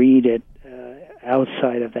to read it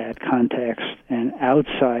outside of that context and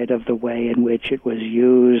outside of the way in which it was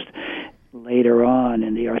used later on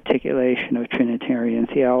in the articulation of Trinitarian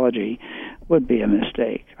theology would be a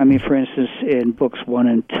mistake. I mean, for instance, in books 1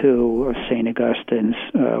 and 2 of St. Augustine's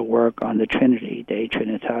work on the Trinity, De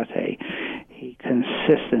Trinitate, he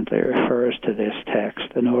consistently refers to this text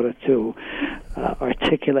in order to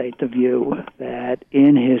articulate the view that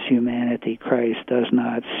in his humanity, Christ does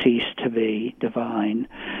not cease to be divine,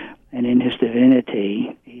 and in his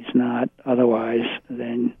divinity, he's not otherwise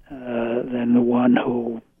than the one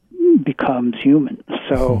who becomes human.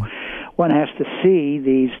 So one has to see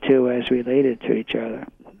these two as related to each other.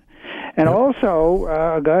 And also,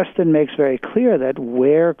 Augustine makes very clear that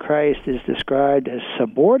where Christ is described as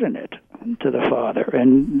subordinate to the Father,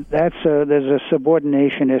 and there's a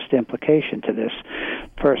subordinationist implication to this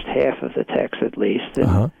first half of the text at least,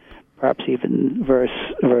 and perhaps even verse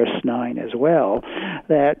 9 as well,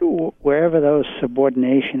 that wherever those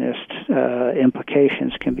subordinationist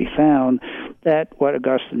implications can be found, that what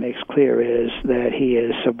Augustine makes clear is that he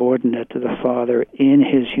is subordinate to the Father in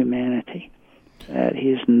his humanity, that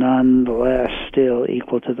he's nonetheless still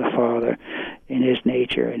equal to the Father in his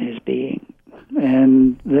nature and his being.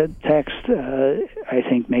 And the text, I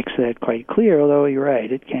think, makes that quite clear, although you're right,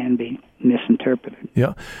 it can be misinterpreted.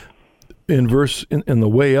 Yeah. In the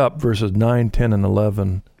way up, verses 9, 10, and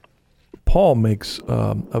 11, Paul makes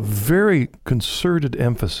a very concerted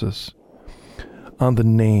emphasis on the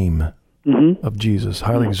name of Jesus.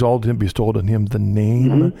 Highly exalted him, bestowed on him the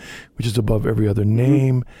name, which is above every other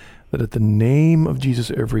name, that at the name of Jesus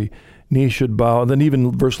every knee should bow. And then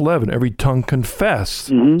even verse 11, every tongue confess.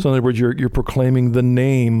 So in other words, you're proclaiming the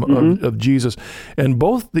name of Jesus. And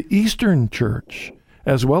both the Eastern Church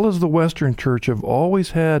as well as the Western Church have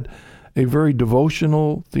always had a very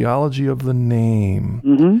devotional theology of the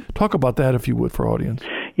name. Talk about that, if you would, for our audience.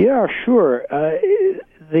 Yeah, sure.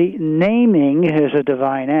 The naming is a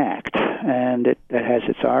divine act, and it has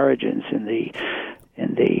its origins in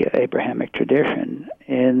the Abrahamic tradition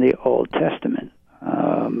in the Old Testament,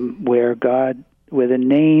 where the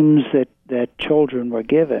names that children were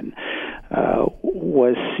given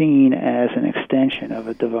was seen as an extension of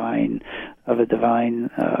a divine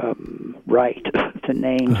right to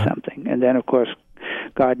name something. And then, of course,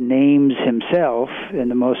 God names himself in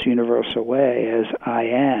the most universal way as I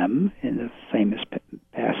am, in the famous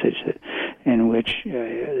passage in which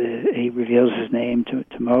he reveals his name to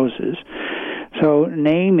Moses. So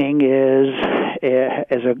naming is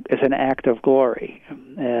an act of glory,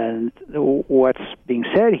 and what's being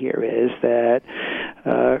said here is that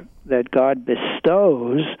God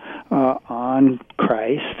bestows on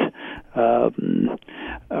Christ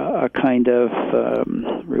a kind of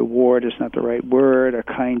reward is not the right word, a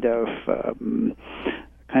kind of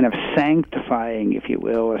sanctifying, if you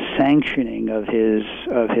will, a sanctioning of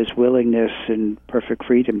his willingness and perfect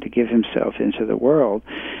freedom to give himself into the world.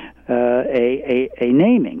 A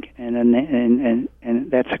naming, and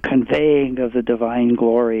that's a conveying of the divine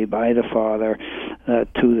glory by the Father to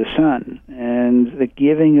the Son. And the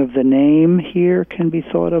giving of the name here can be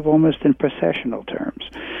thought of almost in processional terms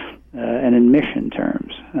and in mission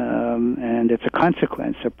terms. And it's a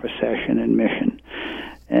consequence of procession and mission.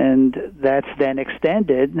 And that's then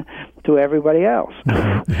extended to everybody else.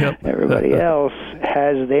 Everybody else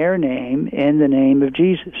has their name in the name of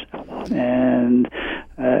Jesus, and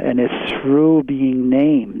it's through being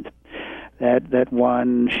named that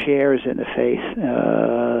one shares in the faith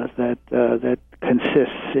that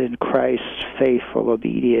consists in Christ's faithful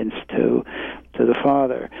obedience to the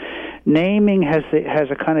Father. Naming has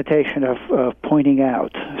a connotation of pointing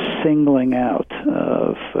out, singling out,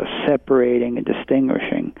 of separating and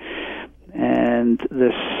distinguishing. And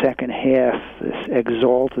the second half, this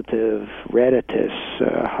exaltative, reditus,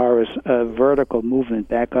 vertical movement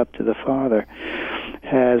back up to the Father,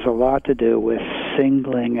 has a lot to do with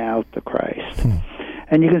singling out the Christ.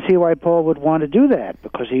 And you can see why Paul would want to do that,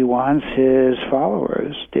 because he wants his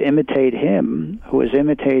followers to imitate him, who is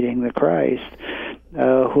imitating the Christ,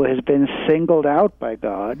 who has been singled out by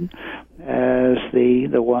God as the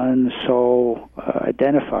one sole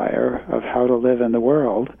identifier of how to live in the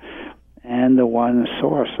world, and the one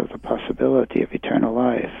source of the possibility of eternal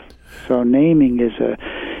life. So naming is a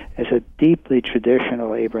deeply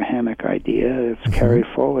traditional Abrahamic idea that's carried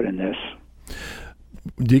forward in this.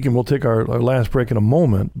 Deacon, we'll take our last break in a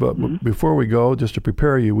moment, but before we go, just to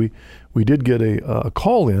prepare you, we did get a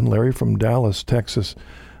call in. Larry from Dallas, Texas,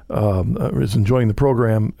 is enjoying the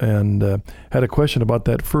program and had a question about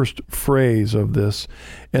that first phrase of this.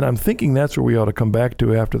 And I'm thinking that's where we ought to come back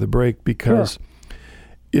to after the break, because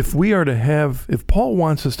if Paul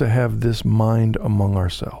wants us to have this mind among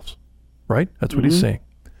ourselves, right? That's what he's saying.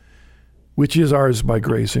 Which is ours by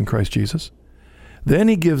grace in Christ Jesus. Then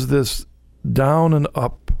he gives this down and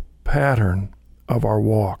up pattern of our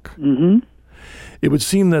walk. It would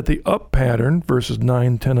seem that the up pattern, verses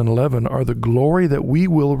 9, 10, and 11, are the glory that we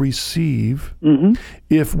will receive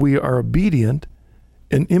if we are obedient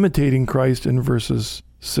and imitating Christ in verses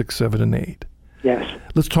 6, 7, and 8. Yes.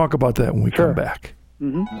 Let's talk about that when we come back.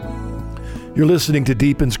 You're listening to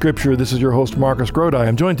Deep in Scripture. This is your host, Marcus Grodi.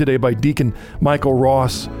 I'm joined today by Deacon Michael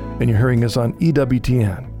Ross, and you're hearing us on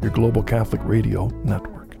EWTN, your Global Catholic Radio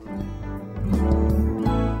Network.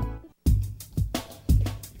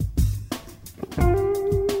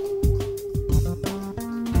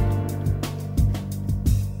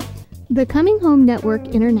 The Coming Home Network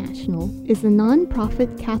International is a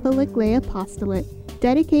non-profit Catholic lay apostolate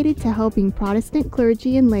dedicated to helping Protestant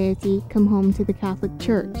clergy and laity come home to the Catholic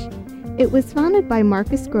Church. It was founded by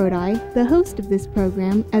Marcus Grodi, the host of this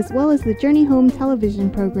program, as well as the Journey Home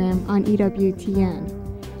television program on EWTN.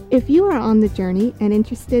 If you are on the journey and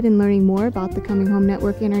interested in learning more about the Coming Home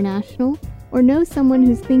Network International, or know someone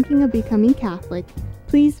who's thinking of becoming Catholic,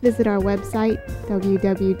 please visit our website,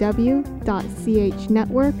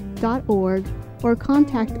 www.chnetwork.org, or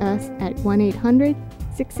contact us at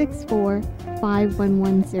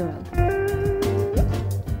 1-800-664-5110.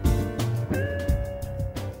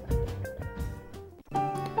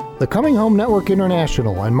 The Coming Home Network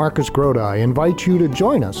International and Marcus Grodi invite you to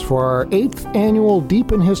join us for our 8th annual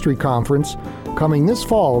Deep in History Conference coming this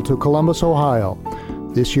fall to Columbus, Ohio.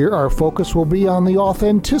 This year, our focus will be on the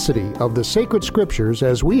authenticity of the sacred scriptures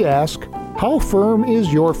as we ask, how firm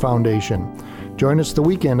is your foundation? Join us the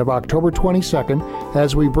weekend of October 22nd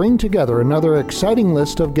as we bring together another exciting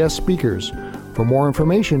list of guest speakers. For more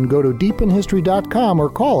information, go to deepinhistory.com or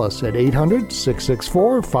call us at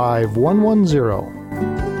 800-664-5110.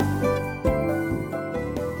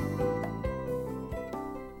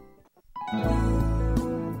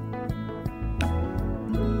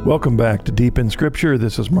 Welcome back to Deep in Scripture.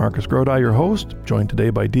 This is Marcus Grodi, your host, joined today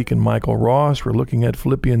by Deacon Michael Ross. We're looking at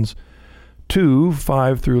Philippians 2,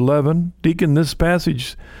 5 through 11. Deacon, this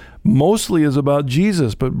passage mostly is about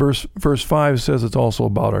Jesus, but verse 5 says it's also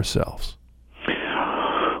about ourselves.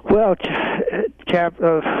 Well,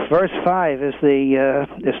 verse 5 is the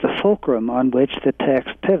fulcrum on which the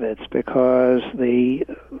text pivots, because the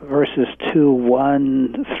verses 2,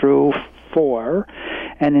 1 through 4,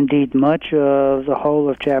 and indeed much of the whole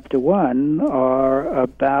of chapter 1 are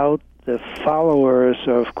about the followers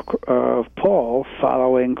of Paul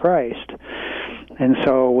following Christ. And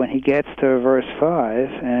so when he gets to verse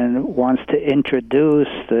 5 and wants to introduce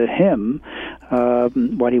the hymn,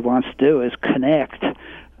 what he wants to do is connect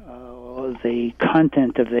the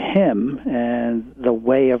content of the hymn and the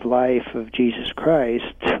way of life of Jesus Christ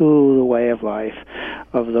to the way of life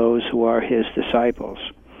of those who are his disciples.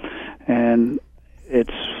 And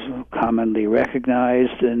it's commonly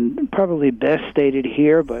recognized and probably best stated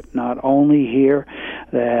here, but not only here,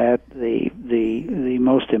 that the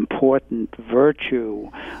most important virtue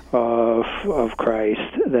of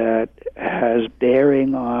Christ that has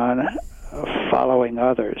bearing on following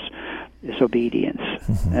others is obedience.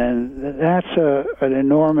 And that's an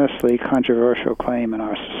enormously controversial claim in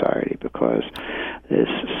our society, because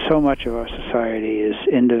so much of our society is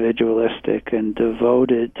individualistic and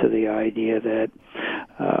devoted to the idea that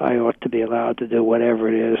I ought to be allowed to do whatever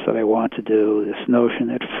it is that I want to do. This notion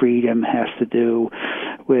that freedom has to do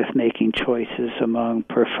with making choices among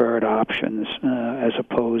preferred options, as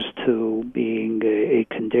opposed to being a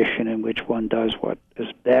condition in which one does what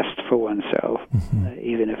is best for oneself,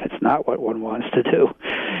 even if it's not what one wants to do,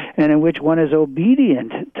 and in which one is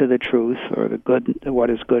obedient to the truth or what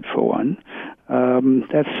is good for one.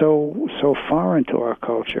 That's so foreign to our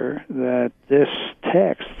culture that this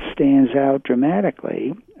text stands out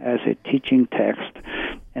dramatically as a teaching text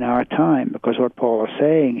in our time, because what Paul is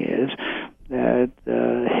saying is that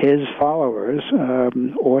his followers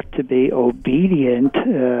ought to be obedient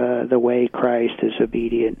the way Christ is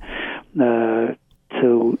obedient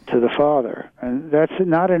to the Father. And that's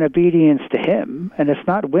not an obedience to him, and it's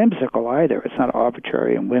not whimsical either. It's not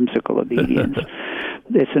arbitrary and whimsical obedience.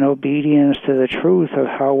 It's an obedience to the truth of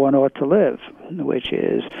how one ought to live, which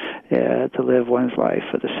is to live one's life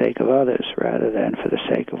for the sake of others rather than for the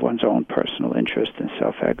sake of one's own personal interest and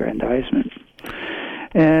self-aggrandizement.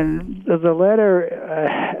 And the letter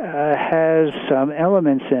has some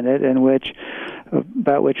elements in it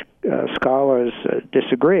about which scholars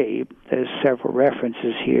disagree. There's several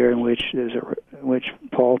references here in which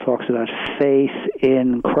Paul talks about faith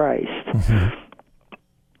in Christ.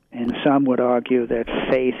 And some would argue that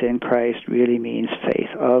faith in Christ really means faith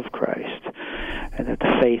of Christ, and that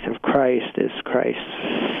the faith of Christ is Christ's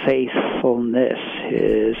faithfulness,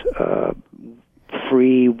 his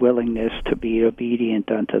free willingness to be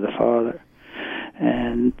obedient unto the Father.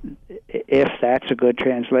 And if that's a good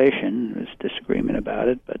translation, there's disagreement about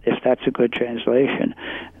it, but if that's a good translation,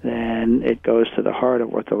 then it goes to the heart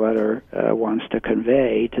of what the letter wants to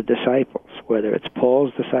convey to disciples, whether it's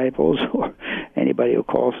Paul's disciples or anybody who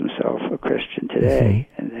calls himself a Christian today.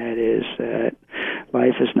 And that is that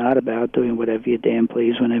life is not about doing whatever you damn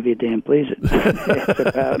please whenever you damn please it.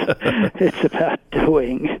 It's about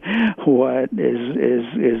doing what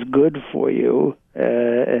is good for you,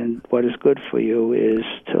 and what is good for you is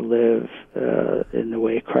to live in the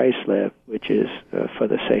way Christ lived, which is for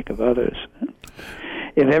the sake of others.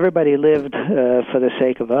 If everybody lived for the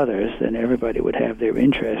sake of others, then everybody would have their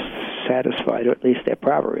interests satisfied, or at least their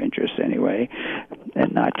proper interests anyway,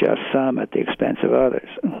 and not just some at the expense of others.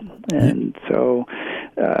 And so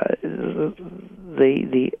the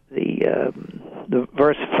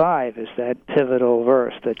verse 5 is that pivotal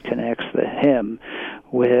verse that connects the hymn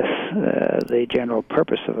with the general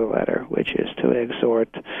purpose of the letter, which is to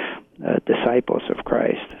exhort disciples of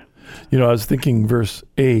Christ. You know, I was thinking verse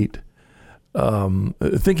 8,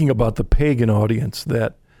 thinking about the pagan audience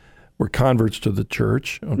that were converts to the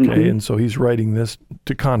church, okay? And so he's writing this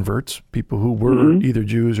to converts, people who were either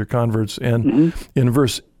Jews or converts. And in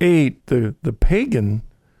verse 8, the pagan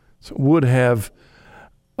would have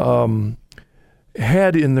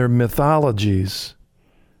had in their mythologies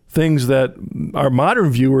things that our modern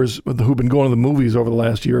viewers who've been going to the movies over the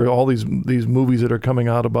last year, all these movies that are coming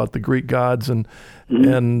out about the Greek gods and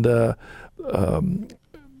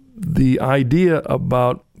the idea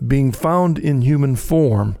about being found in human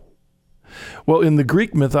form. Well, in the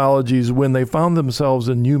Greek mythologies, when they found themselves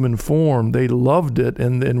in human form, they loved it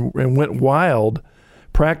and went wild,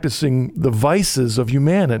 practicing the vices of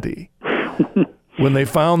humanity. When they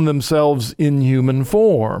found themselves in human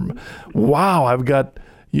form, wow, I've got,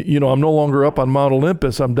 I'm no longer up on Mount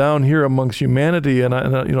Olympus. I'm down here amongst humanity, and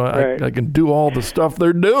I can do all the stuff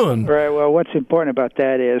they're doing. Right. Well, what's important about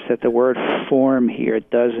that is that the word form here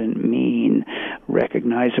doesn't mean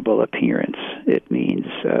recognizable appearance. It means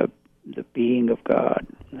the being of God.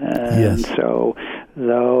 And so,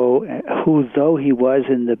 though he was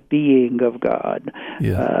in the being of God,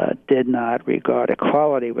 did not regard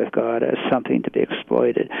equality with God as something to be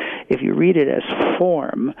exploited. If you read it as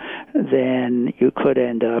form, then you could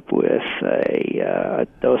end up with a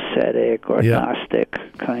docetic or Gnostic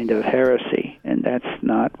kind of heresy, and that's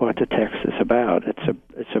not what the text is about.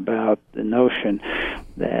 It's about the notion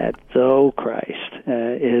that though Christ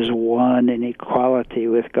is one in equality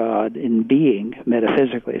with God in being,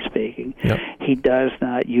 metaphysically speaking, he does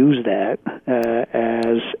not use that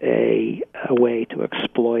as a way to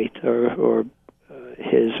exploit or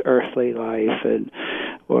his earthly life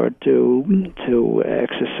or to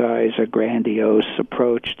exercise a grandiose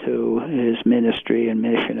approach to his ministry and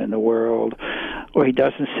mission in the world, or he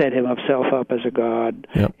doesn't set himself up as a God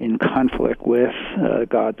in conflict with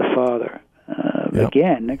God the Father.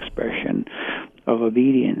 Again, expression of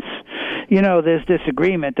obedience. There's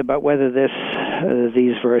disagreement about whether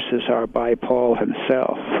these verses are by Paul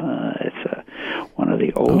himself. It's one of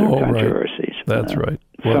the older controversies. That's right.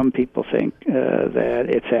 Some people think that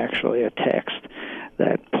it's actually a text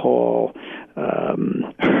that Paul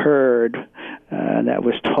heard that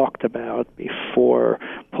was talked about before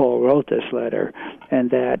Paul wrote this letter,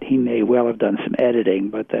 and that he may well have done some editing,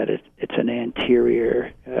 but that it's an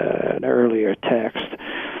anterior, an earlier text.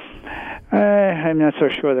 I'm not so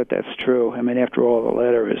sure that that's true. I mean, after all, the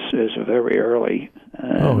letter is very early.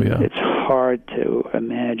 It's hard to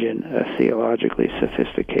imagine a theologically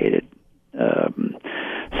sophisticated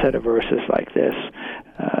set of verses like this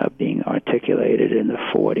being articulated in the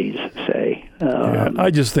 40s, say.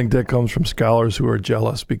 I just think that comes from scholars who are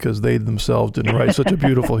jealous because they themselves didn't write such a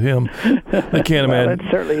beautiful hymn. They can't imagine.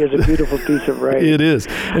 It certainly is a beautiful piece of writing. It is.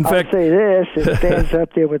 In fact, I'll say this, it stands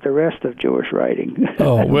up there with the rest of Jewish writing.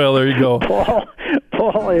 Oh, well, there you go.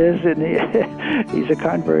 Paul is, and he's a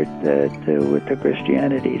convert to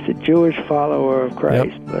Christianity. He's a Jewish follower of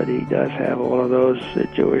Christ, but he does have all of those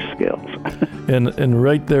Jewish skills. and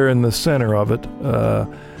right there in the center of it,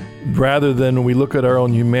 rather than we look at our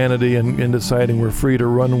own humanity and deciding we're free to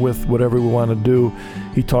run with whatever we want to do,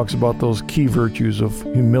 he talks about those key virtues of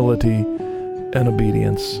humility and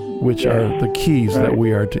obedience, which are the keys that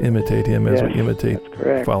we are to imitate him as we imitate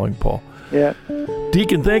following Paul. Yeah.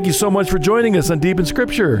 Deacon, thank you so much for joining us on Deep in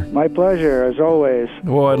Scripture. My pleasure, as always.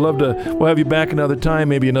 Well, I'd love to. We'll have you back another time,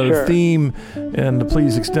 maybe another theme, and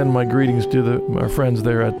please extend my greetings to our friends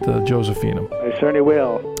there at Josephinum. I certainly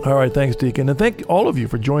will. All right, thanks, Deacon, and thank all of you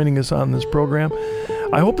for joining us on this program.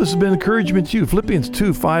 I hope this has been encouragement to you. Philippians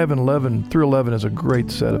 2, 5 and 11 through 11 is a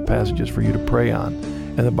great set of passages for you to pray on,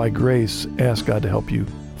 and then by grace, ask God to help you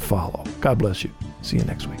follow. God bless you. See you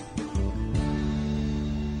next week.